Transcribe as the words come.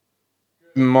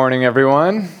Good morning,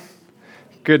 everyone.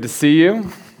 Good to see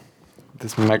you.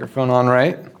 This microphone on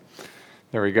right.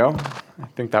 There we go. I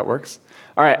think that works.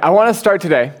 All right, I want to start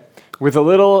today with a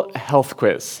little health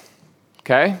quiz,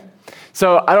 okay?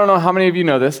 So I don't know how many of you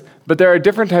know this, but there are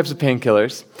different types of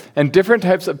painkillers, and different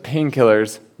types of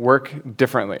painkillers work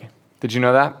differently. Did you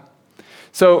know that?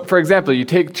 So, for example, you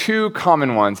take two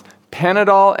common ones,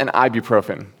 Panadol and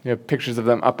ibuprofen. You have pictures of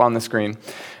them up on the screen.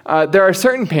 There are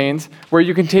certain pains where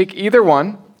you can take either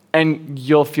one and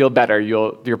you'll feel better.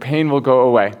 Your pain will go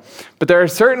away. But there are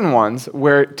certain ones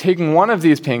where taking one of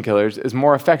these painkillers is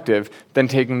more effective than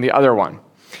taking the other one.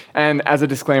 And as a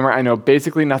disclaimer, I know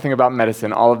basically nothing about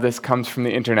medicine. All of this comes from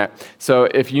the internet. So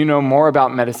if you know more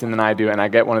about medicine than I do and I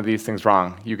get one of these things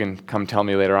wrong, you can come tell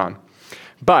me later on.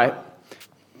 But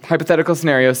hypothetical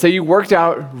scenario, say you worked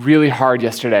out really hard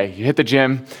yesterday. You hit the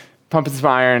gym, pumping some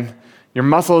iron, your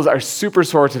muscles are super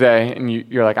sore today, and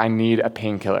you're like, I need a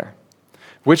painkiller.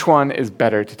 Which one is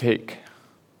better to take?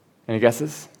 Any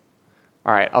guesses?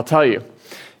 All right, I'll tell you.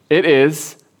 It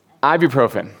is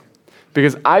ibuprofen.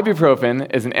 Because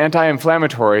ibuprofen is an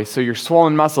anti-inflammatory, so your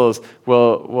swollen muscles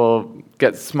will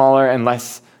get smaller and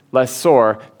less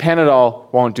sore.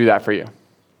 Panadol won't do that for you.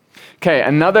 Okay,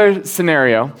 another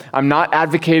scenario. I'm not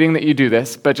advocating that you do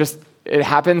this, but just it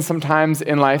happens sometimes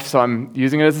in life, so I'm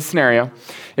using it as a scenario.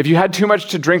 If you had too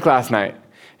much to drink last night,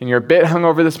 and you're a bit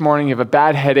hungover this morning, you have a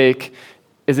bad headache,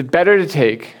 is it better to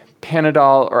take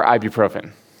Panadol or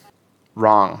ibuprofen?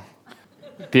 Wrong.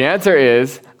 The answer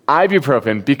is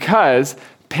ibuprofen, because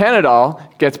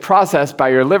Panadol gets processed by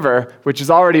your liver, which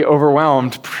is already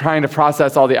overwhelmed trying to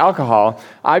process all the alcohol.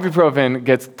 Ibuprofen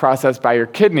gets processed by your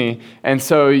kidney, and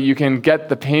so you can get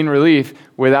the pain relief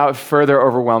without further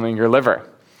overwhelming your liver.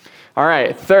 All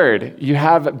right, third, you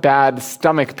have bad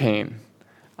stomach pain.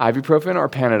 Ibuprofen or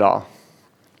Panadol?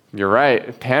 You're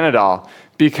right, Panadol.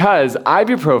 Because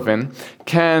ibuprofen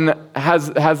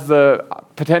has the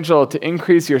potential to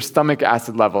increase your stomach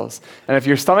acid levels. And if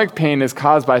your stomach pain is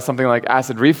caused by something like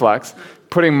acid reflux,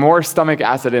 putting more stomach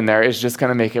acid in there is just going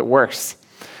to make it worse.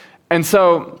 And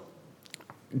so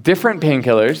different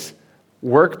painkillers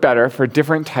work better for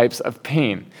different types of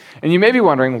pain. And you may be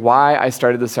wondering why I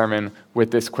started the sermon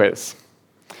with this quiz.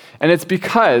 And it's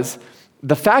because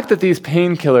the fact that these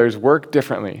painkillers work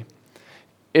differently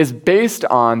is based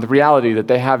on the reality that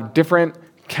they have different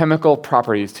chemical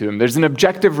properties to them. There's an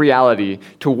objective reality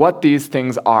to what these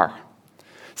things are.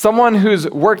 Someone who's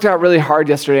worked out really hard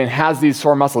yesterday and has these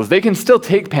sore muscles, they can still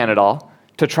take Panadol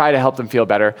to try to help them feel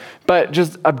better, but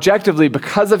just objectively,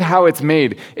 because of how it's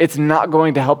made, it's not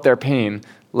going to help their pain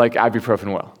like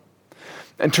ibuprofen will.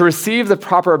 And to receive the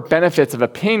proper benefits of a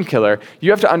painkiller,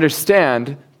 you have to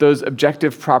understand those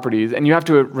objective properties and you have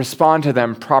to respond to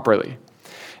them properly.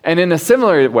 And in a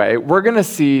similar way, we're going to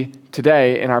see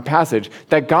today in our passage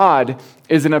that God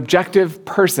is an objective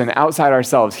person outside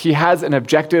ourselves. He has an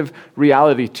objective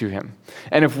reality to him.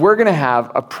 And if we're going to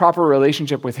have a proper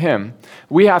relationship with him,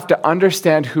 we have to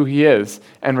understand who he is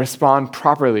and respond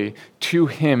properly to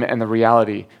him and the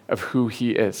reality of who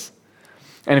he is.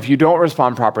 And if you don't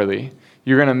respond properly,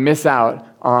 you're going to miss out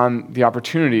on the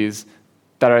opportunities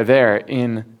that are there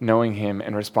in knowing him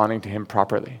and responding to him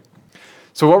properly.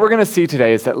 So what we're going to see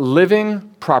today is that living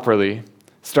properly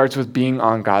starts with being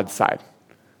on God's side.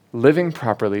 Living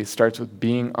properly starts with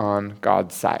being on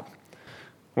God's side.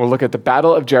 We'll look at the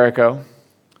Battle of Jericho,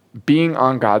 being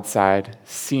on God's side,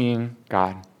 seeing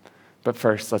God. But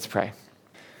first, let's pray.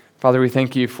 Father, we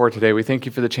thank you for today. We thank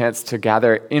you for the chance to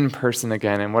gather in person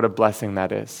again, and what a blessing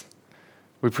that is.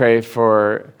 We pray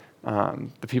for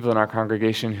the people in our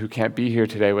congregation who can't be here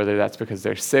today, whether that's because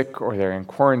they're sick or they're in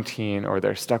quarantine or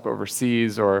they're stuck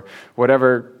overseas or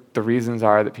whatever the reasons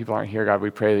are that people aren't here, God,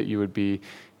 we pray that you would be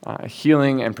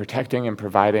healing and protecting and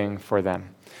providing for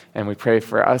them. And we pray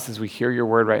for us as we hear your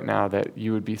word right now that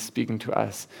you would be speaking to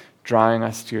us, drawing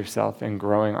us to yourself and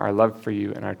growing our love for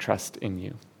you and our trust in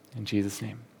you. In Jesus'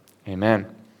 name, amen.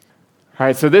 All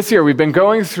right, so this year we've been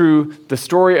going through the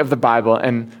story of the Bible,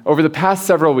 and over the past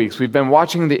several weeks we've been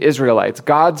watching the Israelites,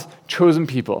 God's chosen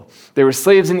people. They were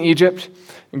slaves in Egypt,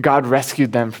 and God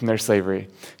rescued them from their slavery.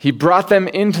 He brought them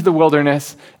into the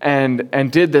wilderness and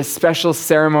did this special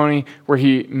ceremony where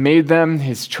he made them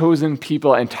his chosen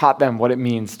people and taught them what it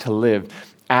means to live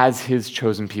as his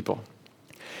chosen people.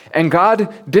 And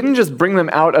God didn't just bring them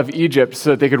out of Egypt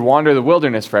so that they could wander the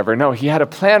wilderness forever. No, he had a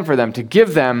plan for them to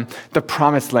give them the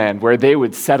promised land where they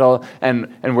would settle and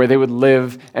where they would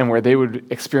live and where they would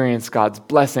experience God's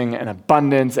blessing and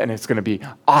abundance, and it's going to be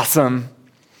awesome.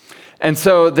 And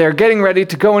so they're getting ready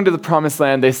to go into the promised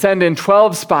land. They send in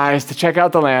 12 spies to check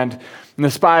out the land, and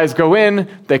the spies go in,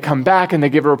 they come back, and they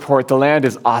give a report. The land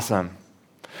is awesome.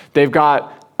 They've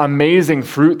got amazing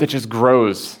fruit that just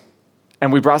grows.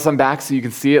 And we brought some back so you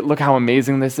can see it. Look how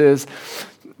amazing this is.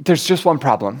 There's just one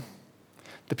problem.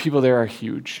 The people there are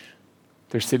huge.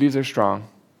 Their cities are strong.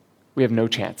 We have no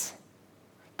chance.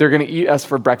 They're going to eat us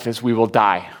for breakfast. We will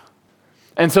die.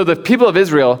 And so the people of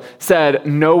Israel said,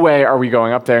 no way are we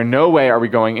going up there. No way are we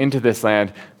going into this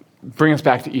land. Bring us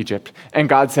back to Egypt. And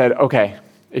God said, okay,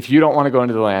 if you don't want to go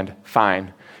into the land,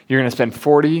 fine. You're going to spend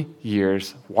 40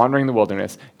 years wandering the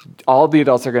wilderness. All the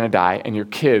adults are going to die, and your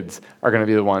kids are going to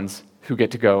be the ones who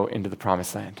get to go into the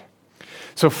promised land.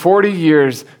 So 40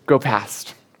 years go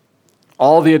past.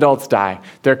 All the adults die.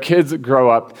 Their kids grow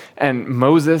up, and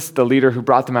Moses, the leader who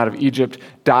brought them out of Egypt,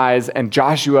 dies, and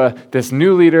Joshua, this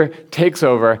new leader, takes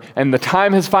over, and the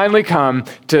time has finally come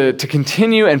to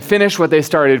continue and finish what they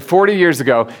started 40 years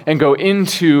ago and go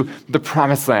into the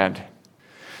promised land.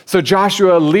 So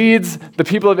Joshua leads the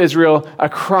people of Israel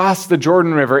across the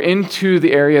Jordan River into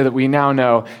the area that we now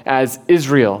know as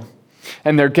Israel.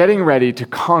 And they're getting ready to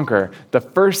conquer the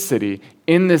first city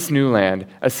in this new land,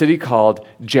 a city called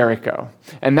Jericho.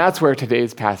 And that's where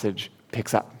today's passage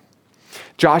picks up.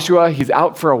 Joshua, he's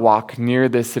out for a walk near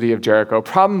this city of Jericho,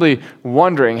 probably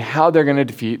wondering how they're going to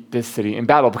defeat this city in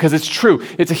battle. Because it's true,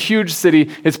 it's a huge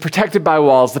city, it's protected by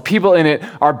walls, the people in it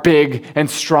are big and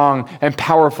strong and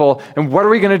powerful, and what are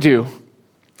we going to do?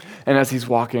 And as he's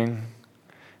walking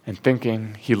and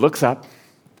thinking, he looks up,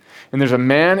 and there's a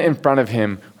man in front of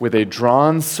him with a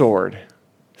drawn sword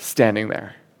standing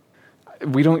there.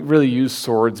 We don't really use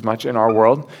swords much in our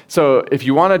world. So if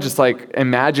you want to just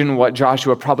imagine what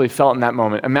Joshua probably felt in that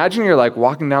moment, imagine you're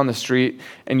walking down the street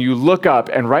and you look up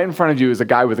and right in front of you is a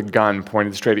guy with a gun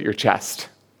pointed straight at your chest.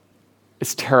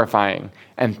 It's terrifying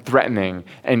and threatening,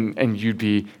 and you'd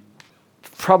be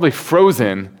probably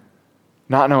frozen,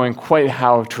 not knowing quite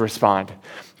how to respond.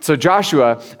 So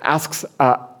Joshua asks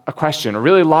a question, a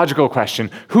really logical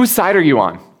question. Whose side are you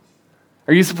on?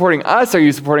 Are you supporting us? Are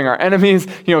you supporting our enemies?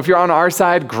 If you're on our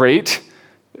side, great.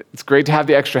 It's great to have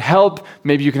the extra help.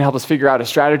 Maybe you can help us figure out a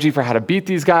strategy for how to beat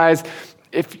these guys.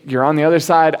 If you're on the other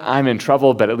side, I'm in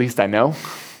trouble, but at least I know.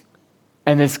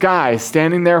 And this guy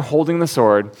standing there holding the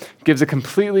sword gives a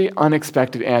completely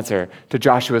unexpected answer to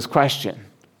Joshua's question.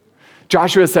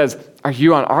 Joshua says, are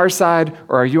you on our side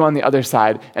or are you on the other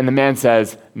side? And the man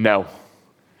says, no.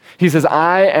 He says,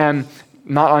 I am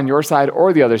not on your side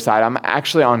or the other side. I'm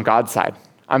actually on God's side.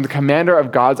 I'm the commander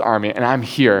of God's army, and I'm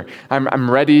here. I'm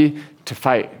ready to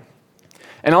fight.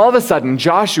 And all of a sudden,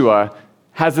 Joshua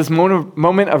has this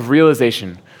moment of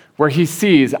realization where he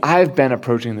sees, I've been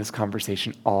approaching this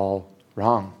conversation all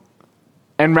wrong.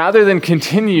 And rather than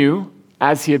continue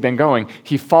as he had been going,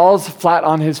 he falls flat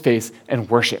on his face and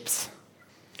worships.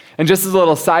 And just as a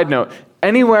little side note,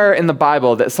 anywhere in the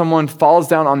Bible that someone falls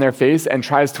down on their face and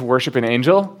tries to worship an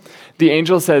angel, the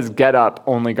angel says, get up,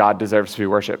 only God deserves to be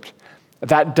worshiped.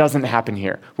 That doesn't happen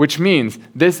here, which means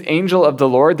this angel of the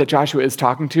Lord that Joshua is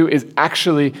talking to is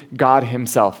actually God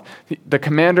himself. The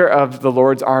commander of the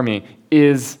Lord's army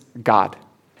is God.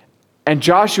 And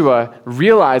Joshua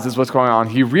realizes what's going on.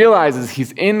 He realizes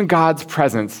he's in God's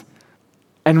presence.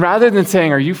 And rather than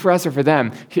saying, are you for us or for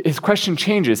them, his question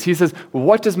changes. He says,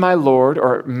 what does my Lord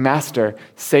or master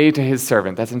say to his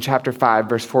servant? That's in chapter 5,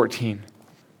 verse 14.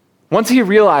 Once he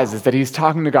realizes that he's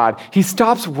talking to God, he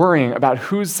stops worrying about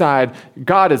whose side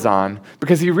God is on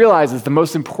because he realizes the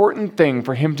most important thing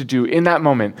for him to do in that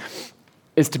moment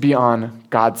is to be on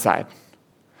God's side.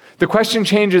 The question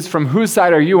changes from whose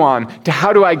side are you on to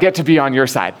how do I get to be on your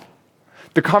side?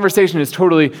 The conversation is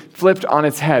totally flipped on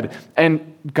its head.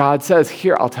 And God says,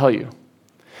 here, I'll tell you.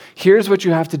 Here's what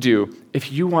you have to do if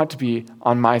you want to be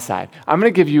on my side. I'm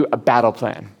going to give you a battle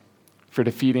plan for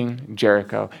defeating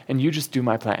Jericho, and you just do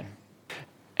my plan.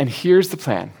 And here's the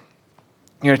plan.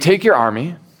 You're going to take your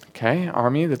army, okay,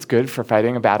 army that's good for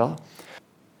fighting a battle.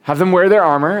 Have them wear their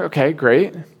armor, okay,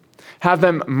 great. Have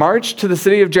them march to the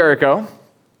city of Jericho,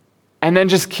 and then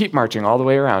just keep marching all the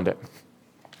way around it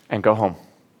and go home.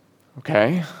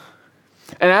 Okay?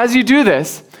 And as you do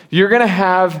this, you're going to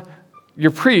have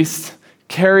your priests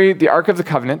carry the Ark of the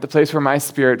Covenant, the place where my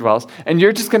spirit dwells, and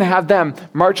you're just going to have them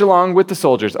march along with the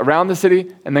soldiers around the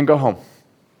city and then go home.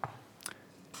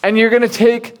 And you're going to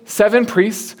take 7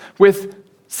 priests with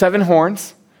 7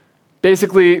 horns,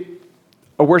 basically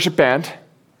a worship band,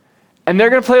 and they're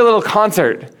going to play a little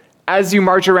concert as you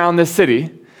march around this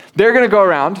city. They're going to go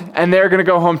around, and they're going to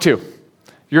go home too.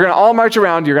 You're going to all march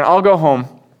around, you're going to all go home.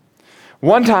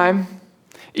 One time,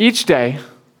 each day,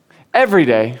 every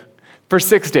day, for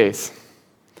 6 days.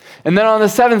 And then on the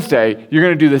 7th day, you're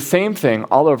going to do the same thing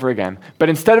all over again. But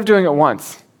instead of doing it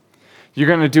once, you're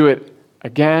going to do it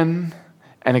again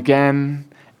and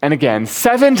again and again,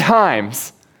 7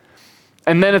 times.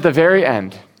 And then at the very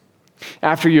end,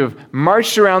 after you've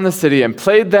marched around the city and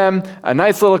played them a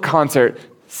nice little concert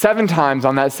 7 times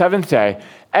on that 7th day,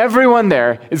 everyone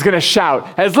there is going to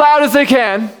shout as loud as they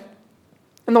can,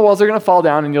 and the walls are going to fall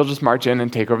down, and you'll just march in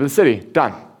and take over the city.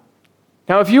 Done.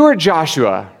 Now, if you were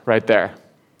Joshua right there,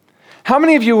 how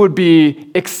many of you would be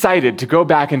excited to go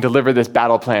back and deliver this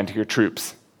battle plan to your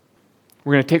troops?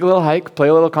 We're going to take a little hike, play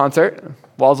a little concert,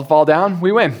 walls will fall down,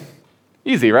 we win.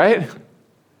 Easy, right?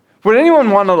 Would anyone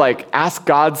want to ask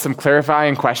God some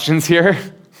clarifying questions here?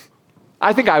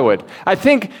 I think I would. I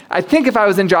think if I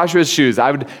was in Joshua's shoes,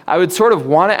 I would sort of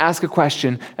want to ask a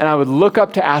question, and I would look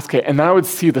up to ask it, and then I would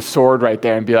see the sword right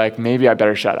there and be like, maybe I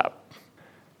better shut up.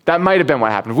 That might have been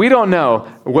what happened. We don't know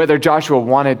whether Joshua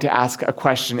wanted to ask a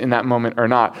question in that moment or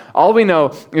not. All we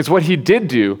know is what he did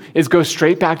do is go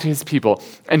straight back to his people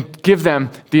and give them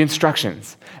the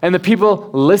instructions. And the people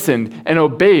listened and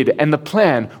obeyed, and the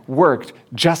plan worked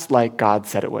just like God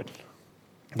said it would.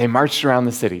 They marched around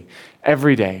the city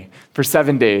every day for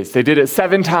 7 days. They did it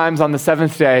 7 times on the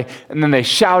 7th day, and then they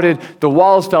shouted, the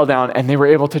walls fell down, and they were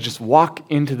able to just walk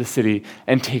into the city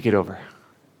and take it over.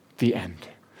 The end.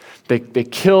 They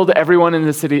killed everyone in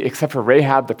the city except for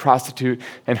Rahab, the prostitute,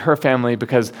 and her family,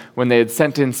 because when they had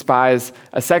sent in spies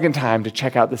a second time to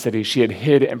check out the city, she had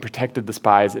hid and protected the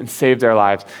spies and saved their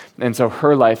lives, and so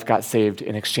her life got saved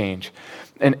in exchange.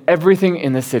 And everything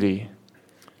in the city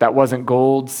that wasn't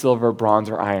gold, silver, bronze,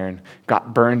 or iron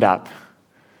got burned up.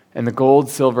 And the gold,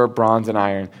 silver, bronze, and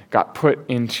iron got put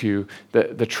into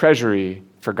the treasury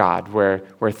for God,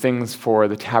 where things for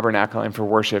the tabernacle and for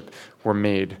worship were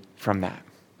made from that.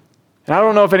 And I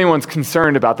don't know if anyone's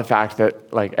concerned about the fact that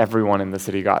everyone in the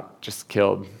city got just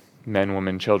killed, men,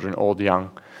 women, children, old,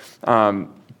 young.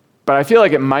 But I feel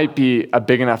like it might be a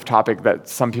big enough topic that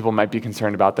some people might be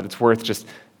concerned about that it's worth just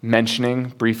mentioning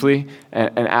briefly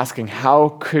and asking,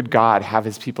 how could God have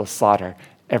his people slaughter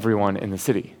everyone in the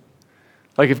city?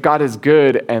 If God is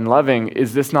good and loving,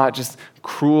 is this not just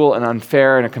cruel and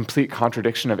unfair and a complete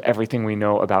contradiction of everything we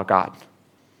know about God?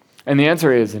 And the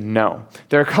answer is no.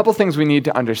 There are a couple things we need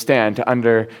to understand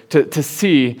to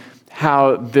see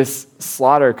how this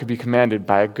slaughter could be commanded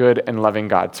by a good and loving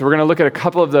God. So we're going to look at a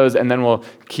couple of those, and then we'll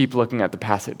keep looking at the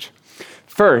passage.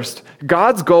 First,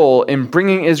 God's goal in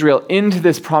bringing Israel into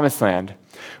this promised land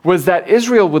was that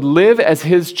Israel would live as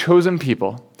his chosen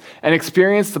people and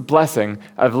experience the blessing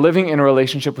of living in a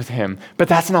relationship with him. But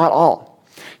that's not all.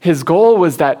 His goal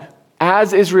was that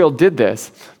as Israel did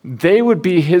this, they would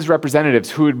be his representatives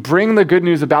who would bring the good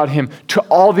news about him to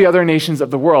all the other nations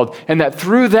of the world, and that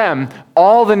through them,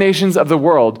 all the nations of the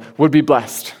world would be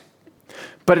blessed.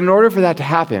 But in order for that to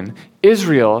happen,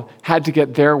 Israel had to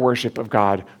get their worship of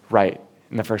God right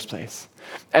in the first place.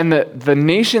 And the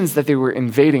nations that they were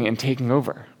invading and taking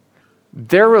over,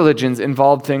 their religions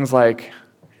involved things like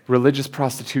religious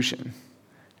prostitution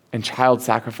and child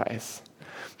sacrifice.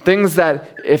 Things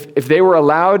that if they were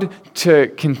allowed to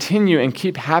continue and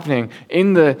keep happening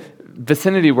in the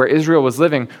vicinity where Israel was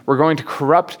living, were going to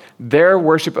corrupt their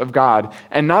worship of God,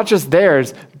 and not just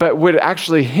theirs, but would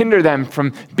actually hinder them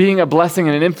from being a blessing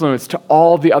and an influence to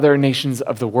all the other nations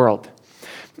of the world.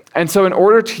 And so in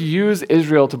order to use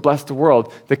Israel to bless the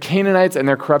world, the Canaanites and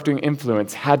their corrupting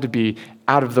influence had to be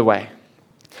out of the way.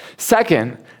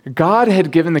 Second, God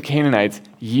had given the Canaanites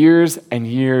years and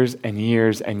years and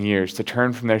years and years to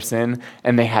turn from their sin,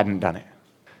 and they hadn't done it.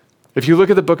 If you look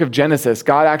at the book of Genesis,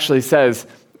 God actually says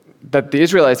that the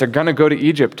Israelites are going to go to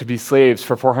Egypt to be slaves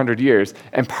for 400 years,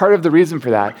 and part of the reason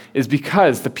for that is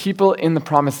because the people in the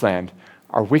promised land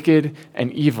are wicked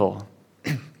and evil,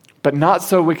 but not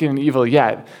so wicked and evil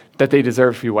yet that they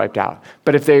deserve to be wiped out.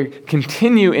 But if they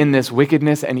continue in this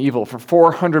wickedness and evil for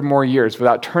 400 more years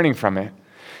without turning from it,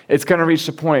 it's going to reach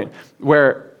the point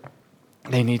where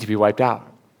they need to be wiped out.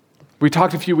 We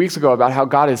talked a few weeks ago about how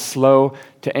God is slow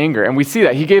to anger, and we see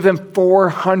that. He gave them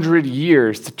 400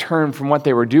 years to turn from what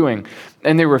they were doing,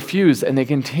 and they refused, and they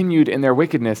continued in their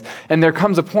wickedness. And there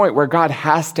comes a point where God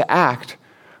has to act,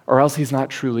 or else he's not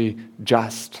truly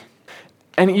just.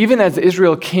 And even as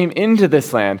Israel came into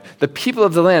this land, the people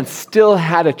of the land still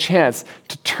had a chance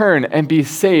to turn and be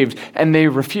saved, and they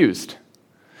refused.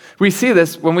 We see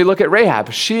this when we look at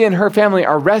Rahab. She and her family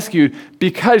are rescued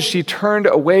because she turned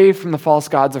away from the false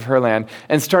gods of her land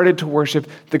and started to worship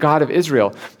the God of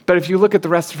Israel. But if you look at the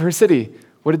rest of her city,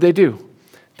 what did they do?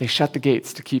 They shut the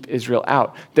gates to keep Israel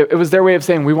out. It was their way of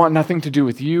saying, we want nothing to do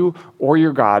with you or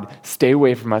your God. Stay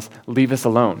away from us. Leave us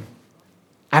alone.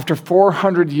 After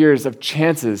 400 years of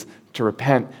chances to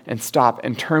repent and stop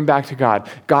and turn back to God,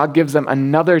 God gives them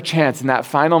another chance in that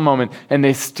final moment, and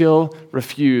they still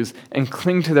refuse and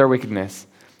cling to their wickedness.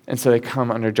 and so they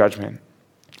come under judgment.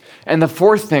 And the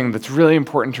fourth thing that's really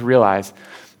important to realize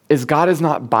is God is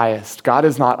not biased. God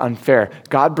is not unfair.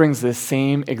 God brings this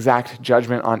same exact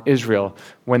judgment on Israel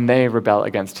when they rebel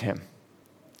against him.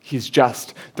 He's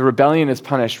just. The rebellion is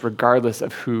punished regardless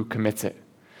of who commits it.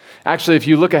 Actually, if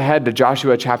you look ahead to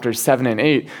Joshua chapters 7 and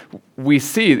 8, we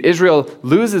see Israel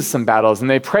loses some battles, and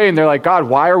they pray, and they're like, God,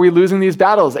 why are we losing these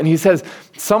battles? And he says,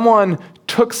 someone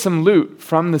took some loot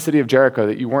from the city of Jericho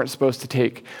that you weren't supposed to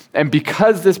take. And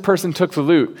because this person took the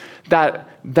loot, that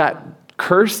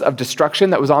curse of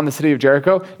destruction that was on the city of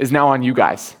Jericho is now on you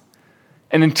guys.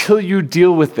 And until you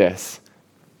deal with this,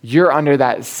 you're under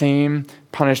that same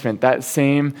punishment, that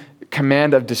same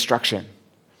command of destruction.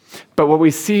 But what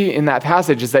we see in that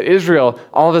passage is that Israel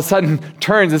all of a sudden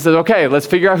turns and says, okay, let's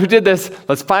figure out who did this.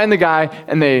 Let's find the guy.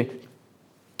 And they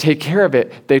take care of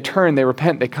it. They turn, they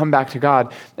repent, they come back to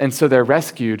God. And so they're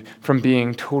rescued from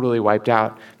being totally wiped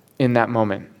out in that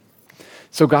moment.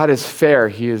 So God is fair.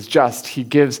 He is just. He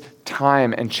gives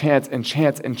time and chance and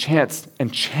chance and chance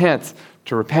and chance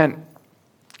to repent.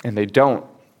 And they don't.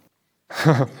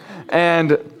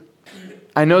 And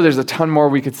I know there's a ton more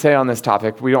we could say on this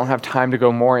topic. We don't have time to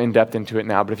go more in depth into it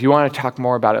now, but if you want to talk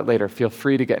more about it later, feel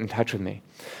free to get in touch with me.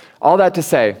 All that to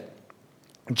say,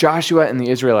 Joshua and the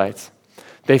Israelites,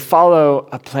 they follow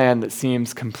a plan that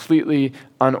seems completely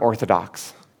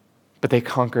unorthodox, but they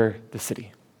conquer the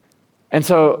city. And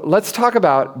so let's talk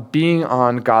about being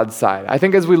on God's side. I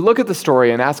think as we look at the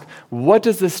story and ask, what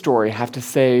does this story have to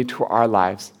say to our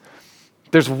lives?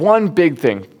 There's one big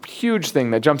thing, huge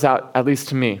thing that jumps out, at least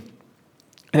to me.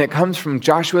 And it comes from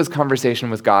Joshua's conversation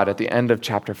with God at the end of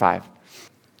chapter 5.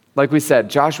 Like we said,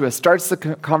 Joshua starts the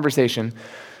conversation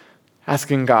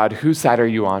asking God, whose side are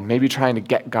you on? Maybe trying to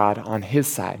get God on his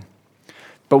side.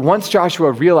 But once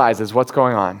Joshua realizes what's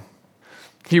going on,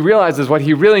 he realizes what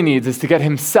he really needs is to get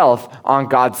himself on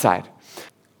God's side.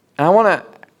 And I want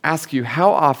to ask you,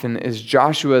 how often is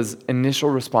Joshua's initial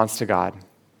response to God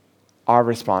our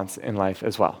response in life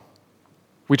as well?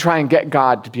 We try and get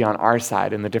God to be on our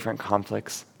side in the different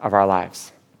conflicts of our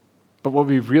lives. But what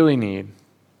we really need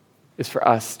is for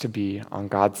us to be on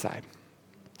God's side.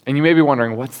 And you may be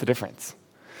wondering, what's the difference?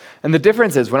 And the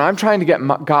difference is when I'm trying to get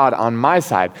God on my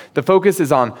side, the focus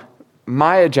is on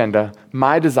my agenda,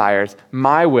 my desires,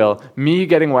 my will, me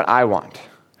getting what I want.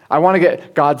 I want to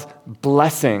get God's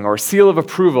blessing or seal of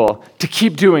approval to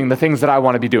keep doing the things that I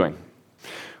want to be doing.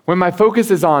 When my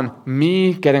focus is on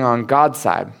me getting on God's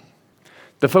side,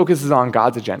 the focus is on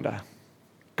God's agenda,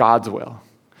 God's will,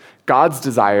 God's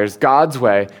desires, God's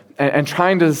way, and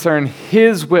trying to discern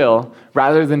his will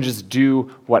rather than just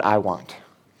do what I want.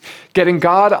 Getting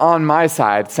God on my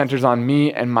side centers on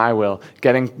me and my will.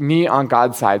 Getting me on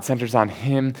God's side centers on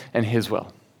him and his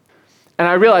will. And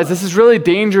I realize this is really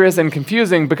dangerous and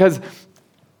confusing because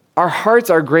our hearts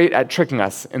are great at tricking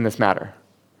us in this matter.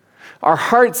 Our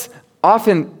hearts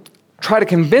often try to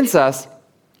convince us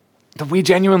that we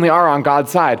genuinely are on God's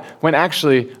side, when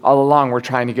actually, all along, we're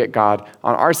trying to get God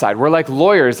on our side. We're like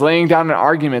lawyers laying down an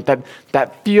argument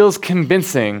that feels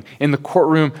convincing in the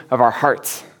courtroom of our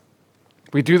hearts.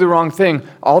 We do the wrong thing,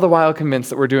 all the while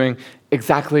convinced that we're doing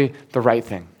exactly the right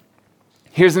thing.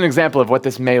 Here's an example of what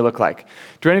this may look like.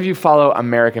 Do any of you follow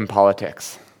American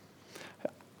politics?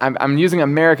 I'm using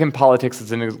American politics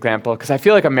as an example because I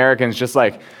feel like Americans just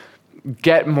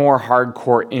get more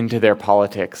hardcore into their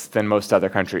politics than most other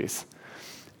countries.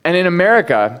 And in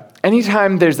America,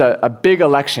 anytime there's a big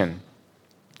election,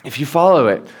 if you follow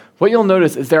it, what you'll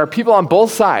notice is there are people on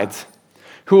both sides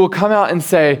who will come out and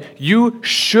say, you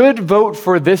should vote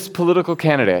for this political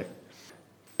candidate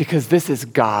because this is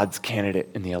God's candidate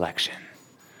in the election.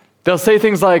 They'll say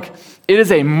things like, it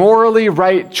is a morally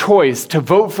right choice to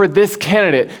vote for this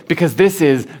candidate because this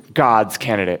is God's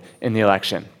candidate in the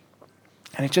election.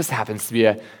 And it just happens to be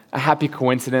a happy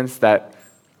coincidence that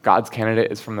God's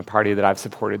candidate is from the party that I've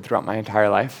supported throughout my entire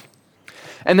life.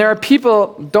 And there are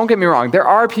people, don't get me wrong, there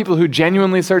are people who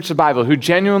genuinely search the Bible, who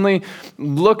genuinely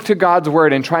look to God's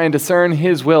word and try and discern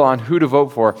his will on who to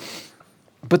vote for.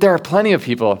 But there are plenty of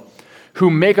people who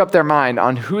make up their mind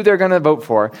on who they're going to vote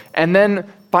for and then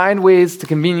find ways to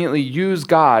conveniently use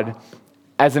God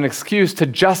as an excuse to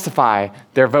justify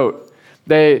their vote.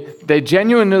 They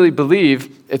genuinely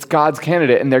believe it's God's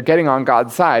candidate and they're getting on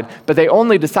God's side, but they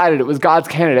only decided it was God's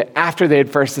candidate after they had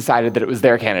first decided that it was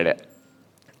their candidate.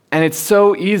 And it's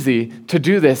so easy to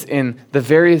do this in the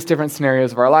various different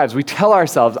scenarios of our lives. We tell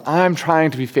ourselves, I'm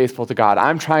trying to be faithful to God.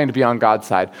 I'm trying to be on God's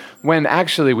side, when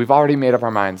actually we've already made up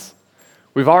our minds.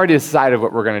 We've already decided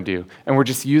what we're going to do, and we're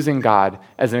just using God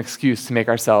as an excuse to make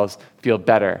ourselves feel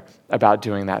better about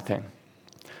doing that thing.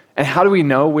 And how do we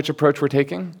know which approach we're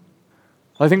taking?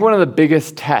 Well, I think one of the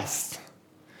biggest tests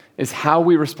is how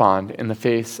we respond in the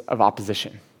face of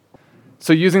opposition.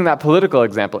 So using that political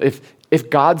example, if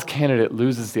God's candidate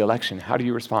loses the election, how do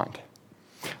you respond?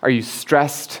 Are you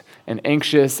stressed and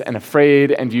anxious and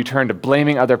afraid, and do you turn to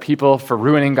blaming other people for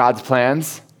ruining God's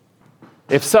plans?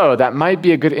 If so, that might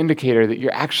be a good indicator that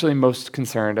you're actually most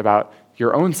concerned about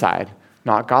your own side,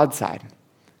 not God's side,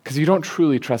 because you don't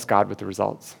truly trust God with the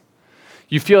results.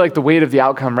 You feel like the weight of the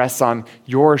outcome rests on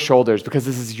your shoulders because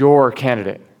this is your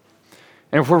candidate.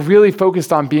 And if we're really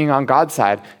focused on being on God's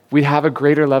side, we'd have a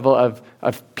greater level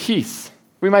of peace.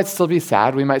 We might still be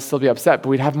sad, we might still be upset, but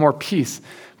we'd have more peace.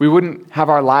 We wouldn't have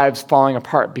our lives falling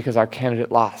apart because our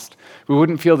candidate lost. We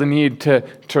wouldn't feel the need to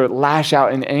lash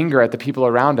out in anger at the people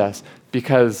around us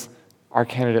because our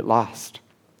candidate lost.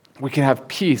 We can have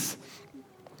peace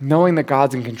knowing that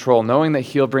God's in control, knowing that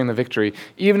he'll bring the victory,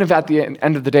 even if at the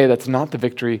end of the day that's not the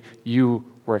victory you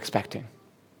were expecting.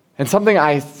 And something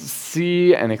I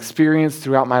see and experience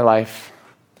throughout my life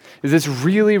is it's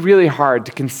really, really hard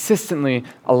to consistently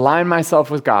align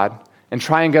myself with God and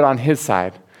try and get on his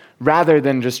side rather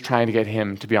than just trying to get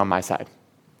him to be on my side.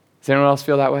 Does anyone else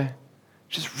feel that way?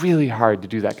 It's just really hard to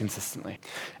do that consistently.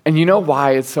 And you know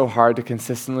why it's so hard to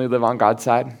consistently live on God's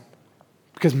side?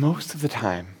 Because most of the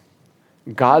time,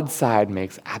 God's side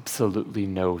makes absolutely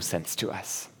no sense to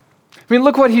us. I mean,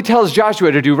 look what he tells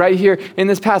Joshua to do right here in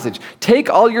this passage. Take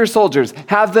all your soldiers,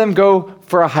 have them go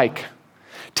for a hike.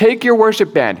 Take your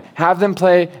worship band, have them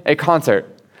play a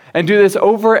concert, and do this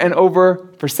over and over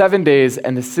for 7 days,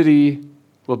 and the city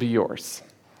will be yours.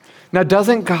 Now,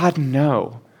 doesn't God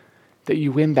know that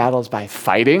you win battles by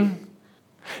fighting?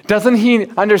 Doesn't he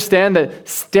understand that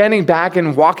standing back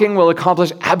and walking will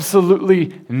accomplish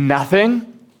absolutely nothing?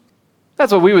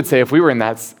 That's what we would say if we were in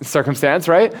that circumstance,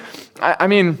 right? I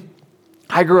mean,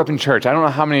 I grew up in church. I don't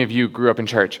know how many of you grew up in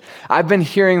church. I've been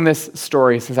hearing this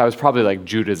story since I was probably like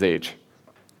Judah's age.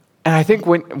 And I think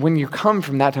when you come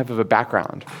from that type of a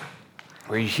background,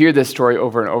 where you hear this story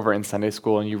over and over in Sunday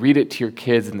school, and you read it to your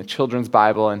kids in the children's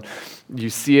Bible, and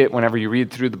you see it whenever you read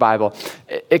through the Bible,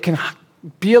 it can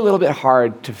be a little bit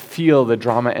hard to feel the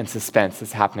drama and suspense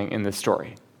that's happening in this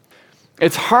story.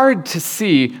 It's hard to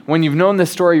see when you've known this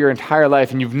story your entire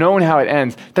life and you've known how it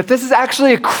ends, that this is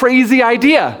actually a crazy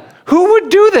idea. Who would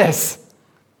do this?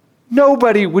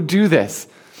 Nobody would do this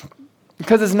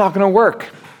because it's not going to work.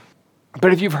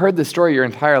 But if you've heard this story your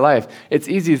entire life, it's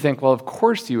easy to think, well, of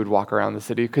course you would walk around the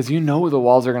city because you know the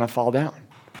walls are going to fall down.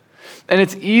 And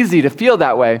it's easy to feel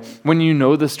that way when you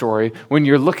know the story, when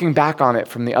you're looking back on it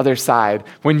from the other side,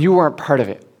 when you weren't part of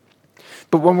it.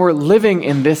 But when we're living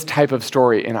in this type of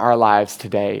story in our lives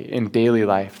today, in daily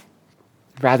life,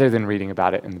 rather than reading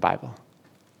about it in the Bible,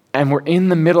 and we're in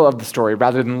the middle of the story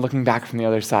rather than looking back from the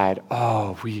other side,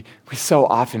 we so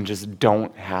often just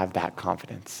don't have that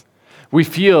confidence. We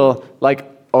feel like,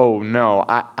 oh no,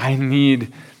 I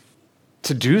need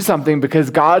to do something because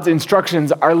God's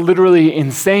instructions are literally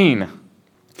insane.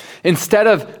 Instead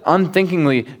of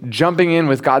unthinkingly jumping in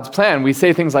with God's plan, we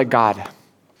say things like, God,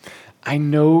 I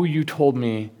know you told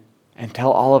me and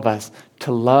tell all of us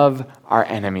to love our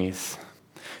enemies.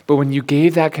 But when you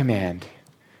gave that command,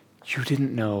 you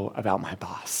didn't know about my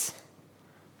boss.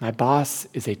 My boss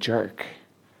is a jerk.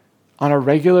 On a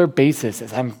regular basis,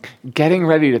 as I'm getting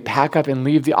ready to pack up and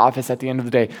leave the office at the end of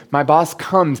the day, my boss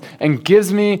comes and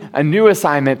gives me a new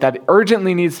assignment that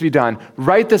urgently needs to be done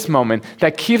right this moment,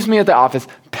 that keeps me at the office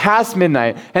past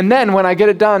midnight. And then when I get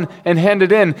it done and hand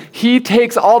it in, he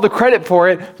takes all the credit for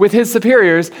it with his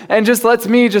superiors and just lets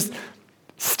me just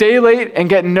stay late and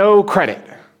get no credit.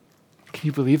 Can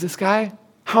you believe this guy?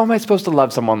 How am I supposed to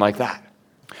love someone like that?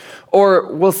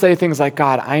 Or we'll say things like,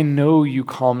 God, I know you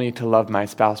call me to love my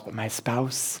spouse, but my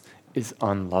spouse is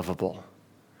unlovable.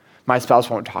 My spouse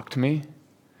won't talk to me.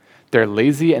 They're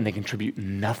lazy and they contribute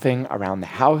nothing around the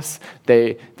house.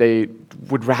 They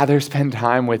would rather spend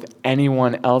time with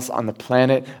anyone else on the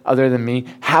planet other than me.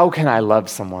 How can I love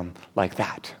someone like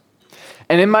that?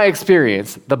 And in my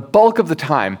experience, the bulk of the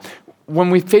time, when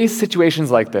we face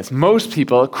situations like this, most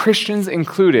people, Christians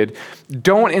included,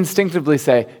 don't instinctively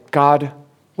say, God,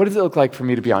 what does it look like for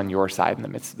me to be on your side in the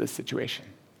midst of this situation?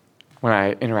 When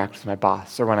I interact with my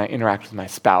boss, or when I interact with my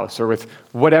spouse, or with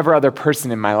whatever other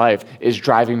person in my life is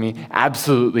driving me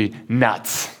absolutely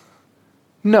nuts.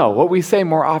 No, what we say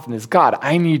more often is, God,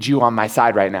 I need you on my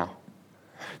side right now.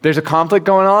 There's a conflict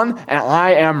going on, and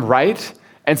I am right,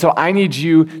 and so I need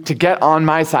you to get on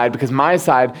my side because my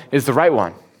side is the right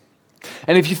one.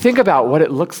 And if you think about what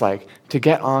it looks like to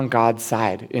get on God's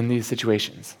side in these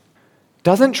situations,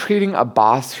 doesn't treating a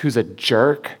boss who's a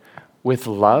jerk with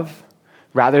love,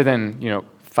 rather than,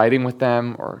 fighting with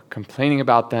them or complaining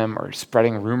about them or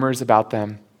spreading rumors about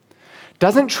them.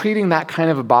 Doesn't treating that kind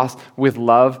of a boss with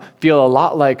love feel a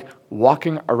lot like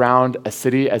walking around a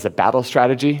city as a battle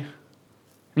strategy?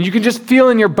 And you can just feel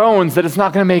in your bones that it's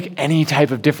not going to make any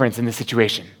type of difference in the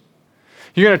situation.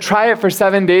 You're going to try it for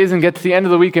 7 days and get to the end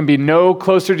of the week and be no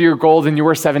closer to your goal than you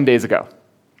were 7 days ago.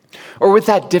 Or with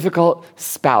that difficult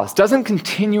spouse, doesn't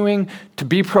continuing to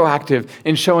be proactive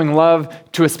in showing love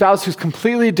to a spouse who's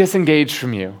completely disengaged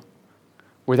from you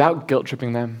without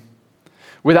guilt-tripping them,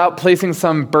 without placing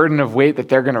some burden of weight that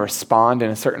they're going to respond in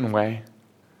a certain way,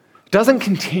 doesn't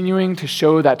continuing to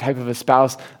show that type of a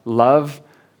spouse love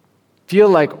feel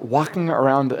like walking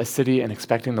around a city and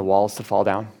expecting the walls to fall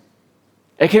down?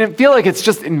 It can feel like it's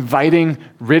just inviting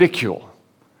ridicule.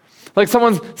 Like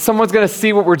someone's going to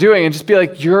see what we're doing and just be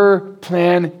like, your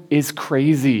plan is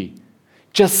crazy.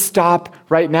 Just stop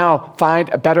right now. Find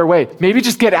a better way. Maybe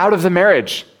just get out of the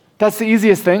marriage. That's the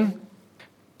easiest thing.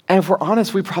 And if we're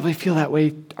honest, we probably feel that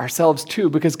way ourselves too,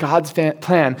 because God's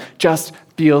plan just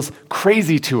feels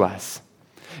crazy to us.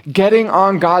 Getting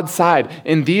on God's side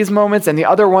in these moments and the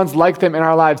other ones like them in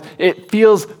our lives, it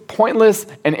feels pointless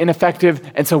and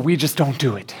ineffective, and so we just don't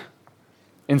do it.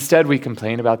 Instead, we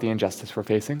complain about the injustice we're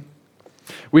facing.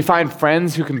 We find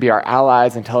friends who can be our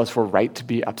allies and tell us we're right to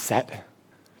be upset.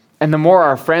 And the more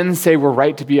our friends say we're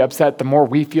right to be upset, the more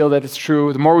we feel that it's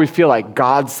true, the more we feel like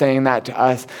God's saying that to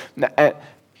us.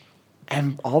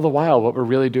 And all the while, what we're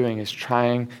really doing is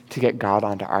trying to get God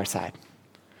onto our side.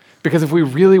 Because if we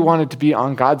really wanted to be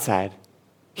on God's side,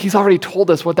 He's already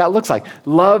told us what that looks like.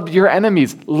 Love your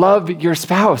enemies. Love your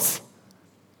spouse.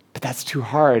 But that's too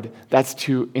hard. That's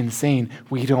too insane.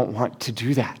 We don't want to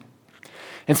do that.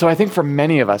 And so I think for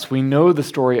many of us, we know the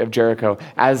story of Jericho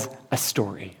as a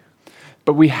story,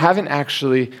 but we haven't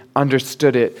actually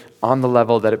understood it on the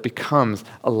level that it becomes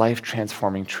a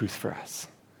life-transforming truth for us.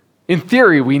 In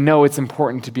theory, we know it's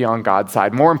important to be on God's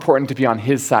side, more important to be on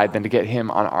His side than to get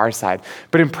Him on our side.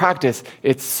 But in practice,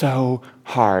 it's so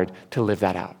hard to live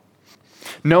that out.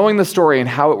 Knowing the story and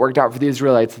how it worked out for the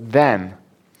Israelites then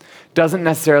doesn't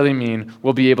necessarily mean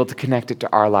we'll be able to connect it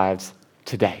to our lives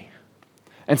today.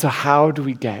 And so how do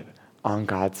we get on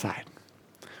God's side?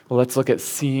 Well, let's look at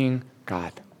seeing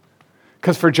God.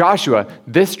 Because for Joshua,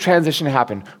 this transition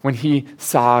happened when he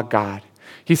saw God.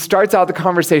 He starts out the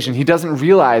conversation. He doesn't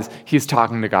realize he's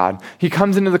talking to God. He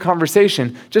comes into the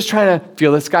conversation just trying to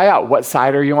feel this guy out. What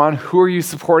side are you on? Who are you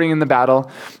supporting in the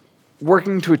battle?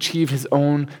 Working to achieve his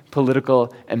own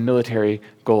political and military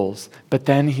goals. But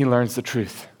then he learns the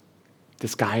truth.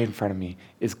 This guy in front of me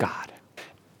is God.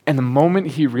 And the moment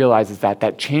he realizes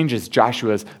that changes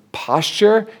Joshua's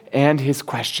posture and his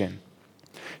question.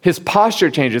 His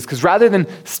posture changes because rather than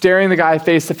staring the guy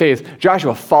face to face,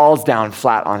 Joshua falls down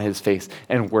flat on his face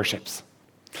and worships.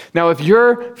 Now, if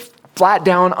you're flat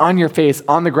down on your face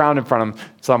on the ground in front of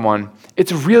someone,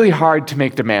 it's really hard to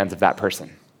make demands of that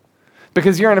person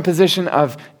because you're in a position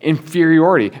of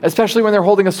inferiority, especially when they're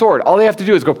holding a sword. All they have to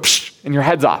do is go psh, and your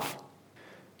head's off.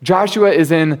 Joshua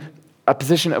is in a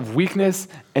position of weakness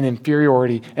and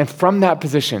inferiority, and from that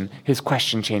position, his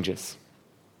question changes.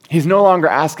 He's no longer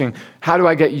asking, how do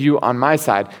I get you on my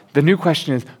side? The new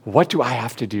question is, what do I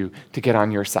have to do to get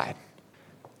on your side?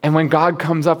 And when God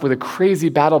comes up with a crazy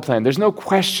battle plan, there's no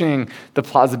questioning the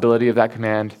plausibility of that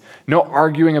command, no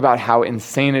arguing about how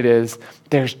insane it is.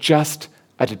 There's just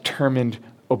a determined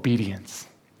obedience.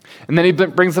 And then he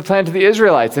brings the plan to the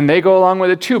Israelites, and they go along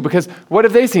with it too, because what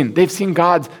have they seen? They've seen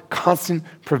God's constant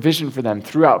provision for them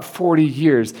throughout 40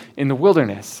 years in the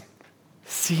wilderness.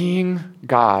 Seeing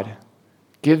God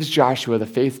gives Joshua the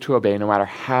faith to obey no matter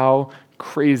how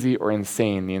crazy or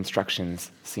insane the instructions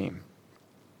seem.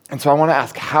 And so I want to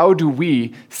ask, how do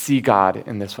we see God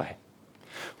in this way?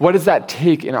 What does that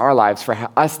take in our lives for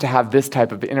us to have this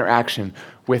type of interaction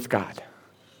with God?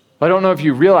 Well, I don't know if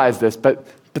you realize this, but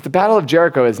the Battle of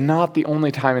Jericho is not the only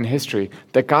time in history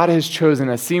that God has chosen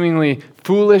a seemingly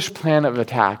foolish plan of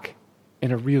attack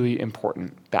in a really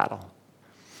important battle.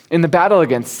 In the battle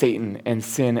against Satan and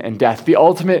sin and death, the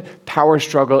ultimate power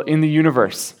struggle in the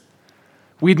universe,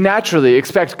 we'd naturally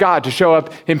expect God to show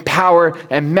up in power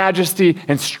and majesty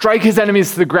and strike his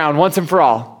enemies to the ground once and for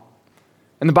all.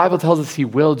 And the Bible tells us he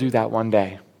will do that one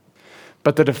day.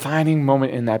 But the defining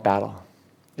moment in that battle,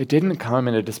 it didn't come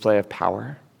in a display of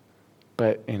power,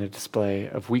 but in a display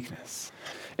of weakness.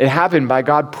 It happened by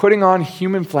God putting on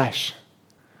human flesh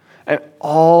and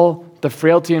all the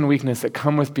frailty and weakness that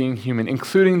come with being human,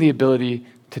 including the ability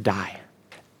to die.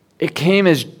 It came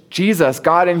as Jesus,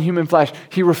 God in human flesh.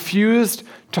 He refused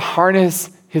to harness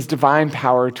his divine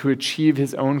power to achieve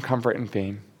his own comfort and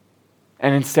fame.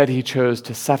 And instead, he chose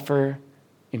to suffer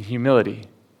in humility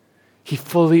He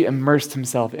fully immersed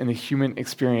himself in the human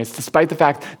experience, despite the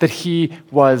fact that he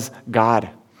was God.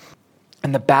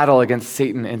 And the battle against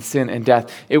Satan and sin and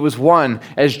death, it was won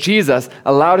as Jesus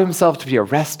allowed himself to be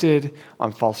arrested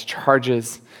on false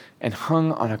charges and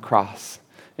hung on a cross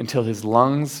until his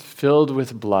lungs filled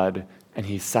with blood and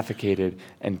he suffocated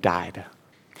and died.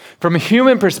 From a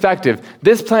human perspective,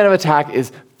 this plan of attack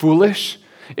is foolish,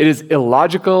 it is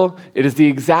illogical, it is the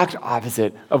exact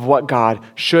opposite of what God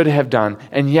should have done,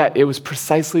 and yet it was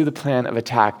precisely the plan of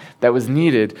attack that was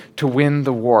needed to win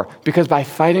the war, because by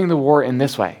fighting the war in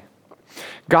this way,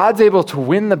 God's able to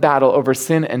win the battle over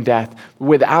sin and death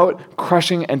without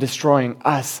crushing and destroying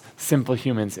us, simple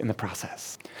humans, in the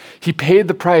process. He paid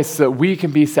the price so that we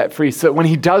can be set free, so that when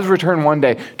he does return one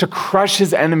day to crush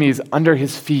his enemies under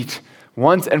his feet,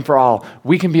 once and for all,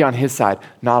 we can be on his side,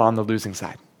 not on the losing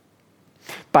side.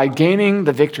 By gaining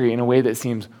the victory in a way that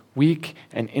seems weak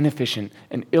and inefficient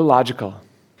and illogical,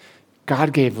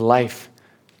 God gave life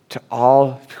to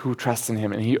all who trust in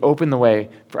him, and he opened the way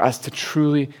for us to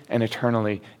truly and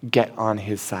eternally get on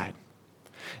his side.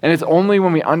 And it's only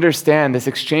when we understand this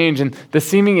exchange and the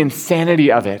seeming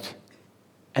insanity of it,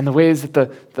 and the ways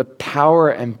that the power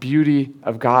and beauty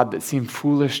of God that seem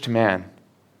foolish to man,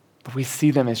 but we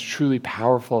see them as truly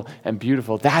powerful and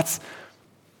beautiful, that's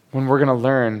when we're going to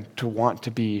learn to want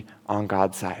to be on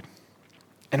God's side.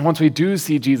 And once we do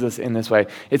see Jesus in this way,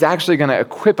 it's actually going to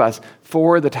equip us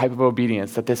for the type of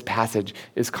obedience that this passage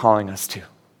is calling us to.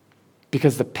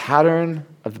 Because the pattern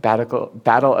of the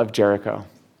battle of Jericho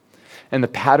and the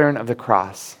pattern of the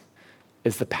cross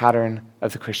is the pattern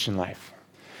of the Christian life.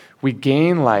 We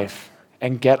gain life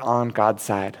and get on God's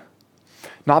side,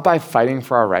 not by fighting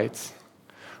for our rights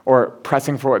or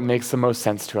pressing for what makes the most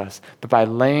sense to us, but by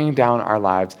laying down our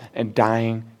lives and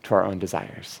dying to our own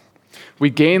desires. We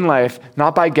gain life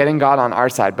not by getting God on our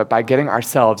side, but by getting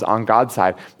ourselves on God's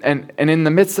side. And in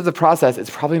the midst of the process, it's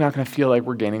probably not going to feel like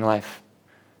we're gaining life.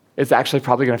 It's actually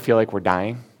probably going to feel like we're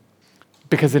dying,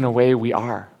 because in a way we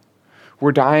are.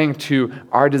 We're dying to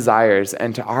our desires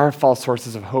and to our false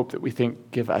sources of hope that we think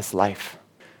give us life.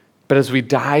 But as we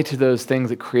die to those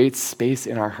things, it creates space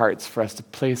in our hearts for us to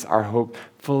place our hope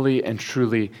fully and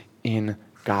truly in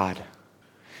God.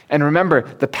 And remember,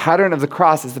 the pattern of the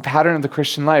cross is the pattern of the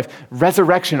Christian life.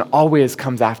 Resurrection always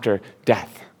comes after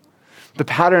death. The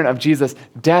pattern of Jesus,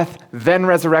 death, then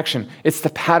resurrection. It's the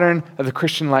pattern of the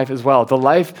Christian life as well.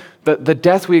 The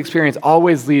death we experience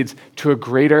always leads to a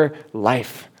greater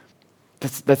life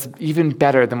that's even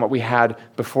better than what we had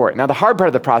before it. Now, the hard part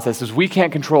of the process is we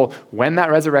can't control when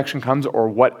that resurrection comes or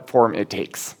what form it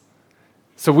takes.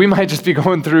 So we might just be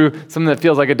going through something that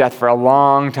feels like a death for a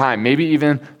long time, maybe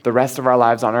even the rest of our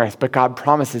lives on earth. But God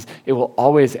promises it will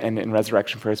always end in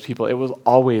resurrection for his people. It will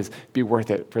always be worth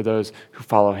it for those who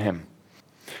follow him.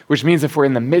 Which means if we're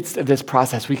in the midst of this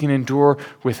process, we can endure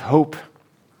with hope,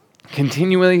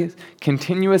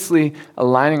 continuously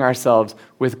aligning ourselves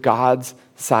with God's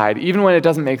side, even when it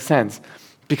doesn't make sense,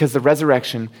 because the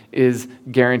resurrection is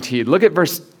guaranteed. Look at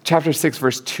chapter 6,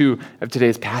 verse 2 of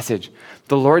today's passage.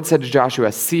 The Lord said to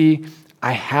Joshua, "See,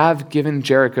 I have given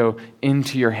Jericho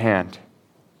into your hand."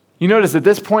 You notice at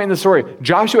this point in the story,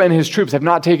 Joshua and his troops have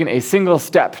not taken a single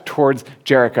step towards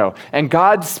Jericho. And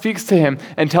God speaks to him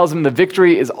and tells him the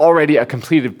victory is already a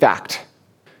completed fact.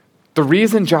 The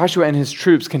reason Joshua and his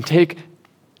troops can take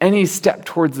any step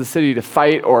towards the city to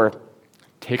fight or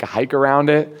take a hike around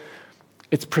it,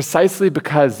 it's precisely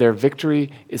because their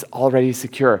victory is already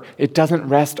secure. It doesn't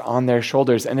rest on their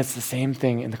shoulders, and it's the same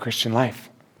thing in the Christian life.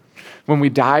 When we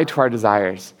die to our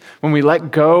desires, when we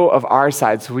let go of our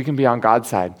side so we can be on God's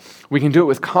side, we can do it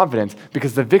with confidence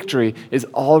because the victory is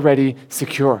already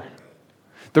secure.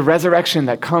 The resurrection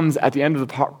that comes at the end of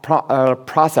the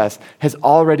process has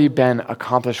already been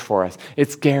accomplished for us.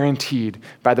 It's guaranteed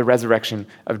by the resurrection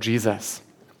of Jesus.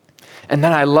 And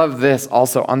then I love this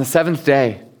also. On the seventh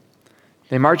day,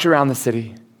 they march around the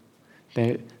city.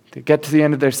 They get to the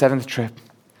end of their seventh trip,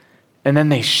 and then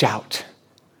they shout.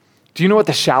 Do you know what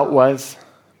the shout was?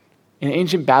 In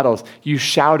ancient battles, you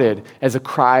shouted as a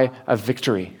cry of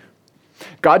victory.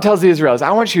 God tells the Israelites,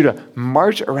 I want you to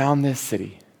march around this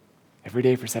city every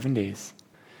day for 7 days.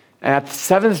 And at the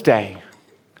seventh day,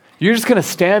 you're just going to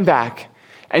stand back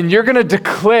and you're going to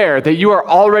declare that you are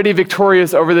already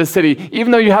victorious over this city,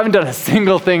 even though you haven't done a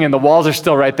single thing and the walls are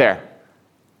still right there.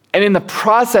 And in the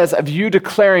process of you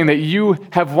declaring that you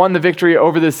have won the victory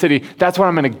over this city, that's when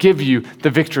I'm going to give you the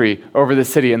victory over the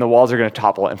city and the walls are going to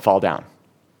topple and fall down.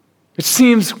 Which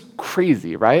seems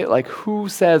crazy, right? Like, who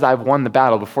says I've won the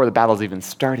battle before the battle's even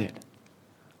started?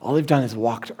 All they've done is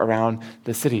walked around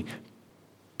the city.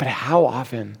 But how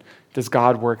often does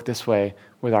God work this way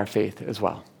with our faith as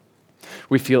well?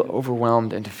 We feel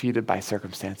overwhelmed and defeated by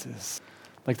circumstances.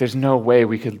 Like there's no way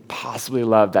we could possibly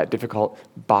love that difficult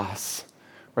boss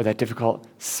or that difficult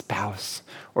spouse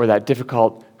or that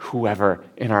difficult whoever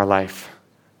in our life.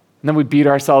 And then we beat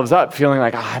ourselves up feeling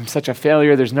like, I'm such a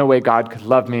failure. There's no way God could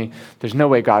love me. There's no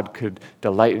way God could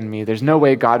delight in me. There's no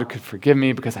way God could forgive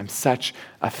me because I'm such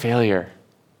a failure.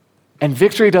 And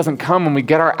victory doesn't come when we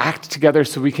get our act together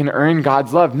so we can earn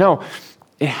God's love. No,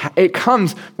 it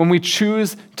comes when we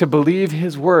choose to believe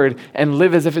his word and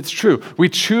live as if it's true. We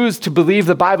choose to believe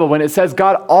the Bible when it says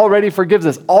God already forgives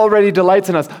us, already delights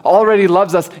in us, already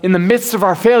loves us in the midst of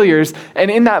our failures.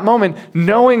 And in that moment,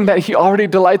 knowing that he already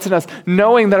delights in us,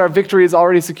 knowing that our victory is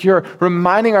already secure,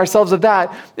 reminding ourselves of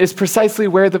that is precisely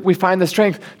where we find the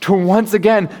strength to once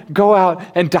again go out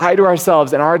and die to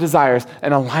ourselves and our desires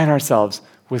and align ourselves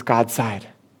with God's side.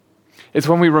 It's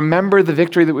when we remember the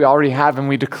victory that we already have and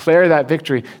we declare that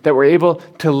victory that we're able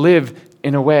to live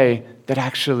in a way that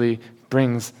actually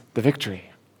brings the victory.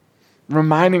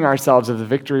 Reminding ourselves of the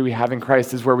victory we have in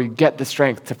Christ is where we get the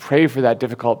strength to pray for that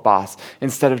difficult boss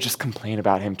instead of just complain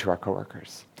about him to our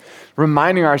coworkers.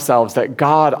 Reminding ourselves that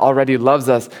God already loves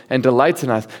us and delights in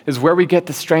us is where we get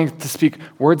the strength to speak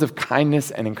words of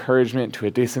kindness and encouragement to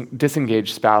a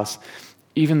disengaged spouse,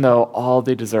 even though all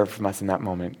they deserve from us in that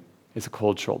moment is a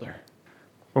cold shoulder.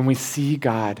 When we see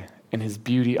God and his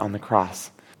beauty on the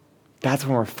cross, that's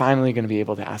when we're finally going to be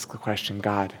able to ask the question,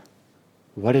 God,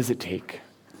 what does it take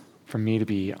for me to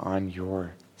be on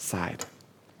your side?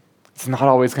 It's not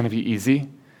always going to be easy.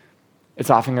 It's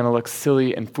often going to look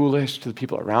silly and foolish to the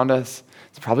people around us.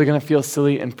 It's probably going to feel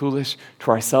silly and foolish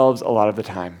to ourselves a lot of the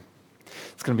time.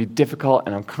 It's going to be difficult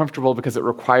and uncomfortable because it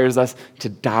requires us to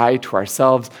die to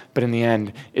ourselves, but in the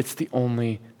end, it's the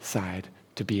only side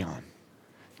to be on.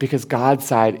 Because God's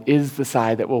side is the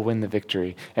side that will win the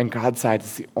victory, and God's side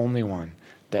is the only one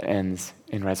that ends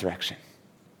in resurrection.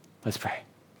 Let's pray.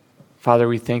 Father,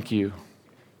 we thank you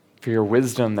for your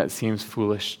wisdom that seems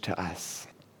foolish to us.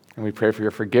 And we pray for your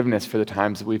forgiveness for the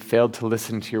times that we've failed to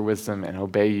listen to your wisdom and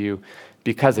obey you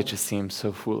because it just seems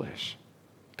so foolish.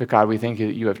 But God, we thank you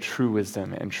that you have true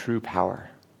wisdom and true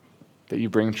power, that you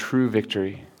bring true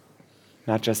victory,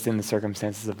 not just in the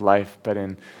circumstances of life, but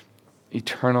in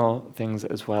eternal things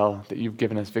as well, that you've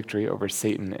given us victory over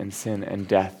Satan and sin and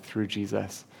death through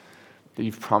Jesus, that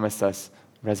you've promised us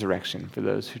resurrection for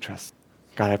those who trust.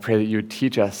 God, I pray that you would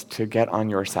teach us to get on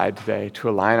your side today, to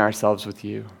align ourselves with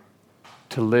you,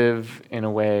 to live in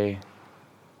a way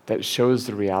that shows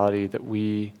the reality that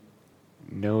we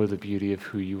know the beauty of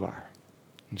who you are.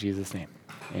 In Jesus' name,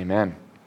 amen.